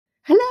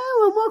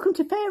Hello and welcome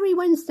to Fairy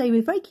Wednesday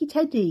with Reiki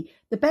Teddy,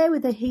 the bear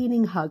with a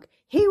healing hug.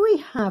 Here we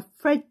have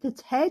Fred the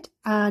Ted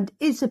and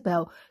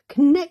Isabel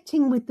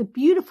connecting with the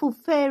beautiful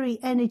fairy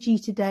energy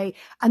today,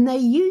 and they're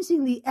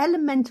using the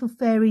Elemental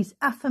Fairies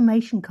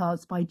affirmation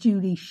cards by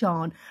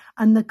Julie-Sian,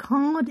 and the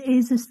card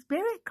is a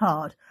spirit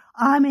card.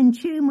 I'm in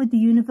tune with the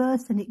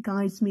universe and it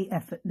guides me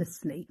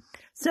effortlessly.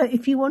 So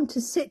if you want to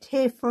sit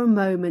here for a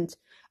moment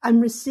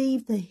and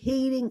receive the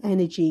healing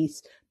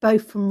energies,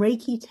 both from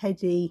Reiki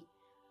Teddy,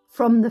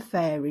 from the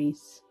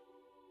fairies.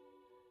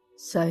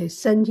 So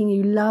sending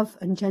you love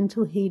and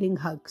gentle healing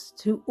hugs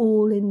to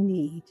all in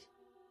need.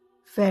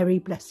 Fairy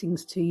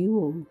blessings to you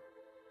all.